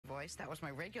voice. That was my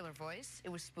regular voice. It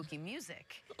was spooky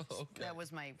music. Okay. That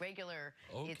was my regular,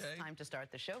 it's time to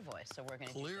start the show voice. So we're going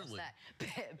to do just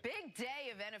that. Big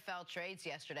day of NFL trades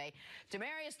yesterday.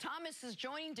 Demaryius Thomas is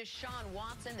joining Deshaun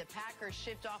Watson. The Packers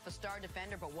shipped off a star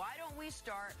defender. But why don't we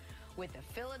start with the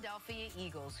Philadelphia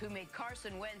Eagles, who made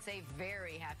Carson Wentz a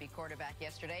very happy quarterback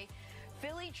yesterday.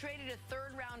 Philly traded a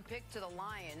third-round pick to the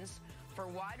Lions for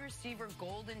wide receiver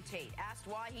Golden Tate. Asked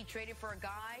why he traded for a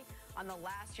guy on the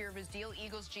last year of his deal,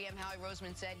 Eagles GM Howie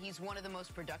Roseman said he's one of the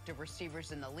most productive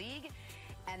receivers in the league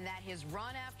and that his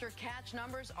run-after-catch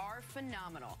numbers are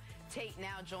phenomenal. Tate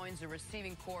now joins the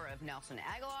receiving corps of Nelson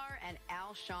Aguilar and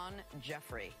Alshon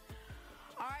Jeffrey.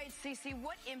 All right, CeCe,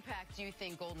 what impact do you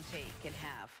think Golden Tate can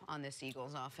have on this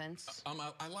Eagles offense?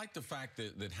 I like the fact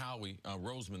that Howie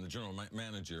Roseman, the general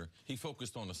manager, he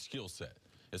focused on a skill set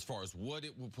as far as what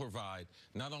it will provide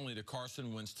not only to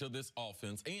Carson Wentz, to this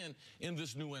offense, and in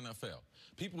this new NFL.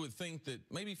 People would think that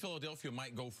maybe Philadelphia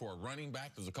might go for a running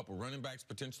back. There's a couple running backs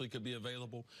potentially could be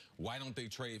available. Why don't they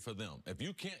trade for them? If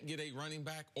you can't get a running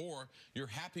back or you're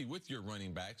happy with your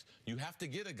running backs, you have to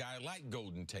get a guy like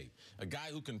Golden Tate, a guy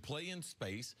who can play in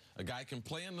space, a guy can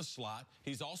play in the slot.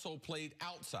 He's also played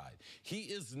outside. He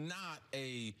is not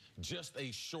just a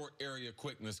short area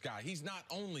quickness guy. He's not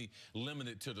only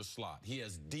limited to the slot. He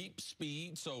has deep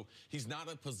speed, so he's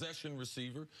not a possession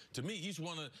receiver. To me, he's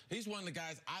one of the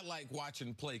guys I like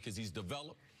watching play because he's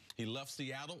developed. He left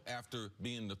Seattle after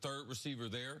being the third receiver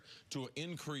there to an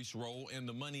increased role in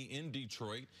the money in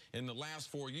Detroit. In the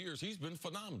last 4 years, he's been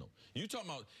phenomenal. You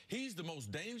talking about he's the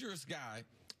most dangerous guy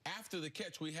after the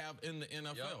catch we have in the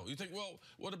NFL. Yep. You think, well,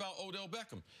 what about Odell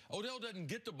Beckham? Odell doesn't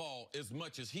get the ball as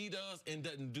much as he does and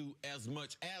doesn't do as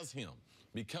much as him.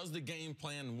 Because the game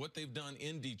plan and what they've done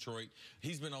in Detroit,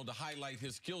 he's been able to highlight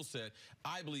his skill set.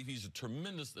 I believe he's a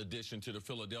tremendous addition to the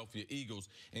Philadelphia Eagles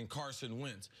and Carson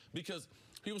Wentz. Because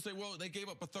people say, well, they gave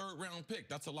up a third-round pick.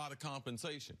 That's a lot of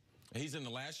compensation. He's in the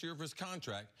last year of his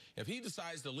contract. If he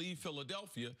decides to leave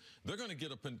Philadelphia, they're going to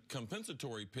get a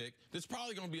compensatory pick that's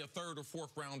probably going to be a third or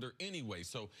fourth rounder anyway.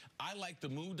 So I like the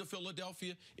move to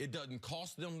Philadelphia. It doesn't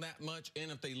cost them that much.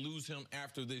 And if they lose him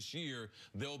after this year,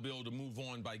 they'll be able to move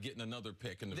on by getting another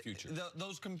pick in the future.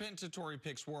 Those compensatory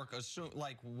picks work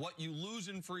like what you lose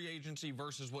in free agency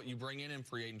versus what you bring in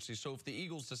free agency. So if the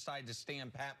Eagles decide to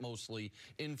stand pat mostly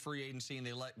in free agency and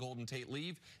they let Golden Tate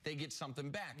leave, they get something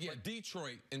back. Yeah, but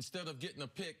Detroit, instead of getting a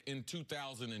pick in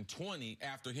 2020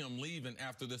 after him leaving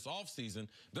after this offseason,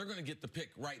 they're going to get the pick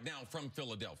right now from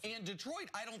Philadelphia. And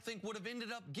Detroit, I don't think would have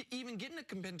ended up even getting a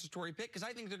compensatory pick because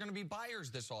I think they're going to be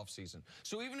buyers this offseason.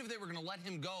 So even if they were going to let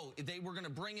him go, they were going to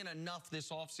bring in enough this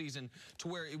offseason to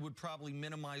where it would probably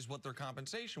minimize what their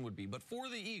compensation would be. But for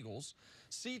the Eagles,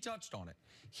 C touched on it.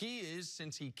 He is,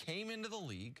 since he came into the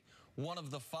league, one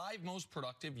of the 5 most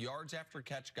productive yards after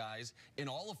catch guys in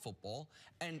all of football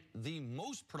and the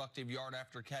most productive yard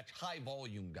after catch high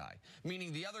volume guy,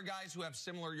 meaning the other guys who have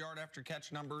similar yard after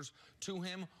catch numbers to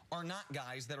him are not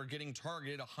guys that are getting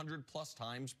targeted 100+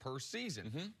 times per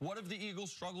season. What have the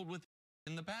Eagles struggled with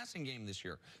in the passing game this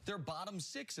year? They're bottom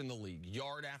 6 in the league,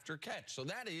 yard after catch. So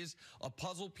that is a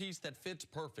puzzle piece that fits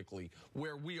perfectly.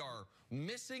 Where we are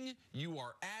missing, you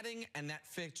are adding, and that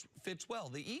fits well.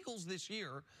 The Eagles this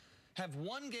year have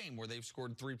one game where they've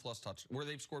scored where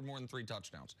they've scored more than 3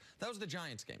 touchdowns. That was the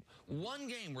Giants game. One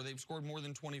game where they've scored more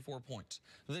than 24 points.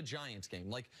 The Giants game.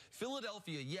 Like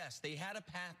Philadelphia, yes, they had a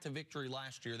path to victory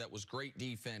last year that was great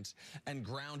defense and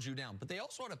ground you down. But they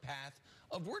also had a path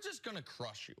of we're just going to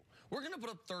crush you. We're going to put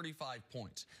up 35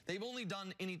 points. They've only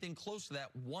done anything close to that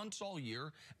once all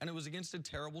year, and it was against a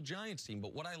terrible Giants team.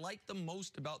 But what I like the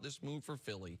most about this move for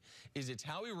Philly is it's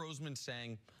Howie Roseman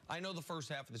saying, I know the first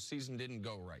half of the season didn't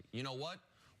go right. You know what?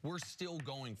 We're still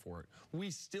going for it. We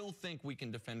still think we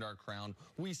can defend our crown.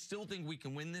 We still think we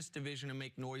can win this division and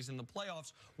make noise in the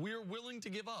playoffs. We're willing to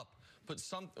give up. But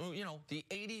the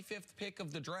 85th pick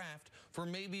of the draft for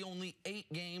maybe only 8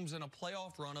 games and a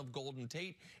playoff run of Golden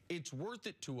Tate, it's worth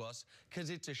it to us because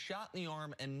it's a shot in the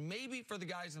arm. And maybe for the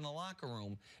guys in the locker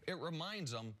room, it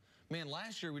reminds them, man,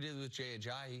 last year we did it with Jay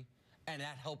Ajayi, and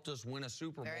that helped us win a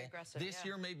Super Bowl. Very aggressive, this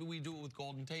year, maybe we do it with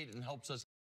Golden Tate and helps us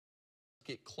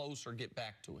get close or get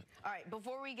back to it. All right,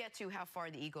 before we get to how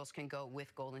far the Eagles can go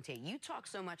with Golden Tate, you talk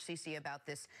so much, CeCe, about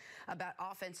this, about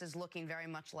offenses looking very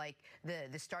much like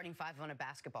the starting 5 on a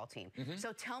basketball team.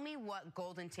 So tell me what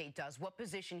Golden Tate does, what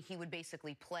position he would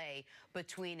basically play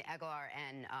between Aguilar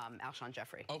and Alshon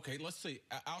Jeffrey. Okay, let's see.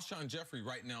 Alshon Jeffrey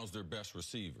right now is their best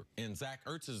receiver, and Zach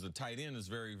Ertz is the tight end is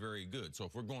very, very good. So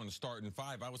if we're going to start in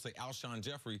 5, I would say Alshon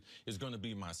Jeffrey is going to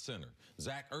be my center.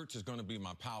 Zach Ertz is going to be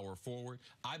my power forward.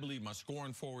 I believe my scoring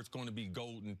going forward is going to be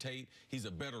Golden Tate. He's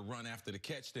a better run after the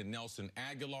catch than Nelson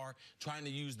Aguilar, trying to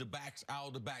use the backs out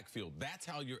of the backfield. That's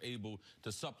how you're able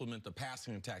to supplement the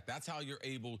passing attack. That's how you're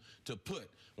able to put,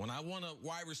 when I want a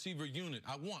wide receiver unit,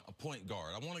 I want a point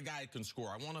guard. I want a guy who can score.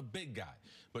 I want a big guy.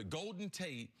 But Golden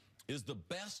Tate is the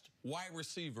best wide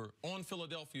receiver on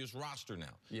Philadelphia's roster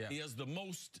now. Yeah. He has the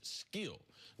most skill.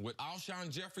 With Alshon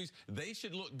Jeffries, they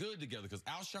should look good together because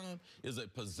Alshon is a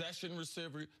possession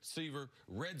receiver,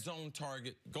 red zone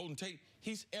target. Golden Tate,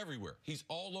 he's everywhere. He's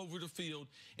all over the field,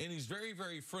 and he's very,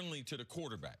 very friendly to the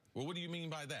quarterback. Well, what do you mean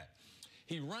by that?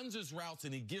 He runs his routes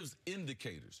and he gives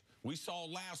indicators. We saw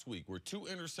last week where 2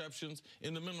 interceptions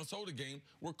in the Minnesota game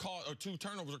were caused, or 2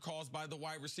 turnovers are caused by the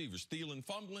wide receivers, Thielen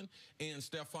fumbling and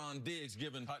Stephon Diggs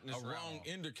giving a wrong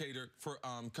indicator for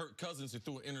Kirk Cousins, who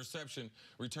threw an interception,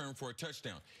 return for a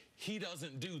touchdown. He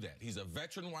doesn't do that. He's a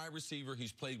veteran wide receiver.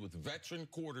 He's played with veteran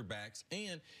quarterbacks,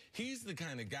 and he's the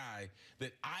kind of guy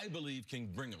that I believe can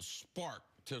bring a spark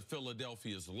to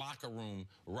Philadelphia's locker room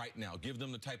right now. Give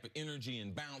them the type of energy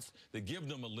and bounce that give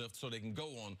them a lift so they can go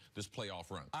on this playoff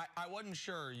run. I wasn't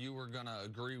sure you were going to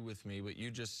agree with me, but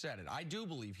you just said it. I do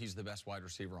believe he's the best wide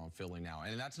receiver on Philly now,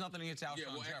 and that's nothing against Alshon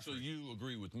Jeffries. Actually, you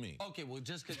agree with me. Okay, well,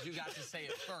 just because you got to say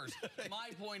it first. My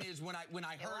point is, when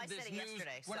I heard this news,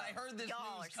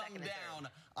 come down,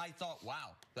 I thought,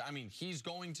 wow. I mean, he's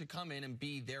going to come in and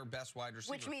be their best wide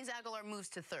receiver. Which means Aguilar moves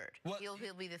to 3rd. Well,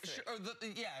 he'll be the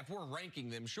 3rd. Yeah, if we're ranking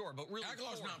them, sure, but really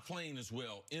Aguilar's not playing as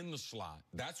well in the slot.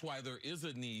 That's why there is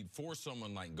a need for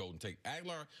someone like Golden Tate.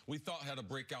 Aguilar, we thought, had a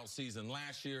breakout season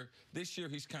last year. This year,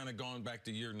 he's kind of gone back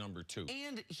to year number 2.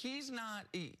 And he's not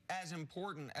as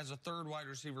important as a 3rd wide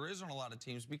receiver is on a lot of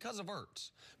teams because of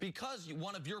Ertz. Because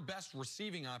one of your best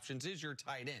receiving options is your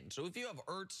tight end. So if you have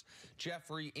Ertz,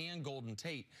 Jeffrey, and Golden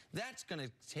Tate, that's going to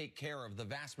take care of the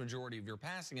vast majority of your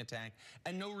passing attack,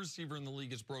 and no receiver in the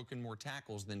league has broken more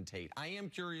tackles than Tate. I am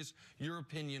curious your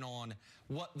opinion on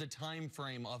what the time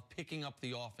frame of picking up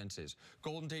the offense is.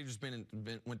 Golden Tate has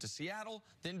went to Seattle,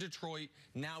 then Detroit,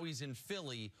 now he's in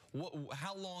Philly.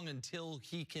 How long until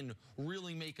he can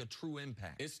really make a true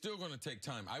impact? It's still going to take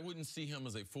time. I wouldn't see him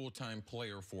as a full-time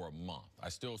player for a month. I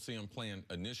still see him playing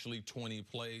initially 20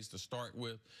 plays to start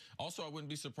with. Also, I wouldn't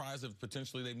be surprised if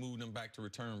potentially they moved him back to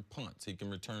return punts. He can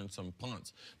return some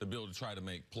punts to be able to try to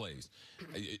make plays.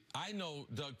 I know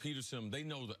Doug Peterson, they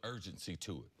know the urgency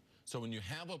to it. So when you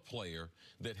have a player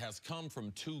that has come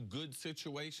from 2 good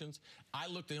situations, I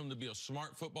look to him to be a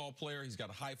smart football player. He's got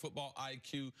a high football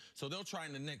IQ. So they'll try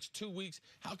in the next 2 weeks,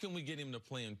 how can we get him to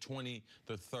play in 20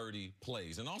 to 30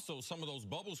 plays? And also some of those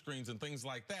bubble screens and things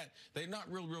like that, they're not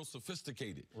real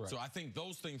sophisticated. Right. So I think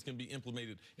those things can be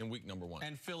implemented in week number 1.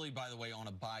 And Philly, by the way, on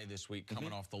a bye this week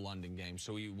coming off the London game,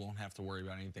 so you won't have to worry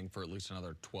about anything for at least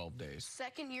another 12 days.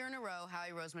 2nd year in a row,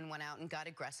 Howie Roseman went out and got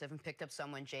aggressive and picked up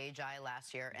someone, J.J.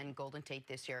 last year, and Golden Tate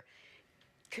this year.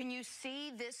 Can you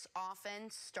see this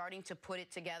offense starting to put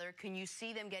it together? Can you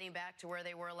see them getting back to where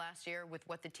they were last year with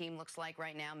what the team looks like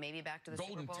right now, maybe back to the Super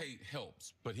Bowl? Golden Tate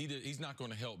helps, but he's not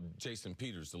going to help Jason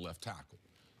Peters, the left tackle.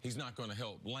 He's not going to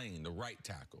help Lane, the right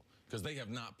tackle, because they have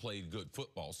not played good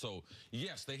football. So,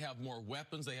 yes, they have more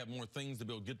weapons. They have more things to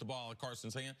be able to get the ball out of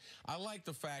Carson's hand. I like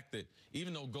the fact that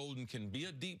even though Golden can be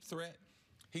a deep threat,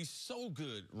 he's so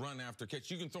good run after catch.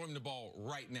 You can throw him the ball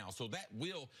right now. So that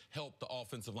will help the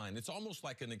offensive line. It's almost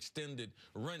like an extended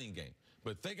running game.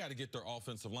 But they got to get their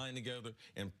offensive line together.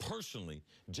 And personally,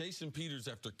 Jason Peters,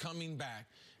 after coming back,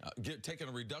 taking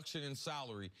a reduction in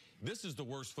salary, this is the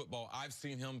worst football I've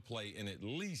seen him play in at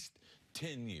least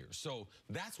 10 years. So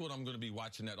that's what I'm going to be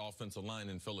watching, that offensive line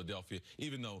in Philadelphia,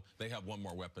 even though they have one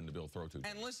more weapon to be able to throw to.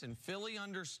 And listen, Philly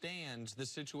understands the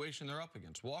situation they're up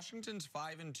against. Washington's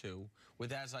 5-2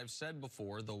 with, as I've said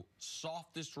before, the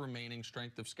softest remaining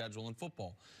strength of schedule in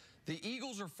football. The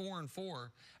Eagles are 4-4,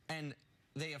 and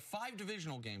they have 5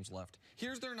 divisional games left.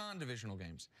 Here's their non-divisional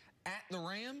games. At the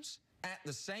Rams, at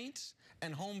the Saints,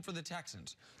 and home for the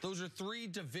Texans. Those are 3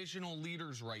 divisional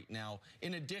leaders right now,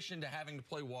 in addition to having to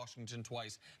play Washington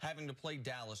twice, having to play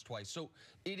Dallas twice. So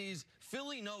it is,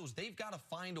 Philly knows they've got to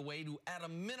find a way to, at a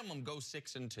minimum, go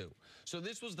 6-2. So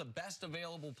this was the best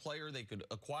available player they could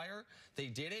acquire. They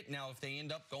did it. Now, if they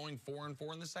end up going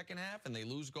 4-4 in the second half and they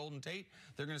lose Golden Tate,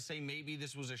 they're going to say maybe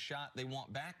this was a shot they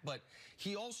want back. But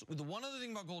he also, the one other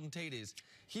thing about Golden Tate is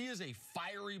he is a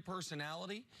fiery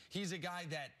personality. He's a guy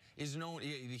that is He's known,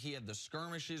 he had the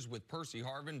skirmishes with Percy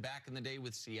Harvin back in the day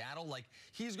with Seattle. Like,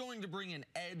 he's going to bring an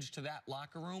edge to that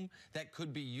locker room that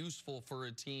could be useful for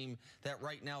a team that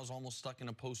right now is almost stuck in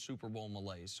a post-Super Bowl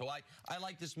malaise. So I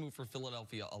like this move for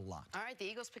Philadelphia a lot. All right, the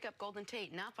Eagles pick up Golden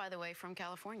Tate, not, by the way, from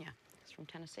California. He's from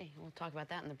Tennessee. We'll talk about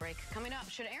that in the break. Coming up,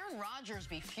 should Aaron Rodgers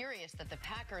be furious that the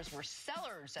Packers were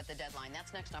sellers at the deadline?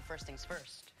 That's next on First Things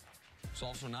First. It's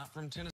also not from Tennessee.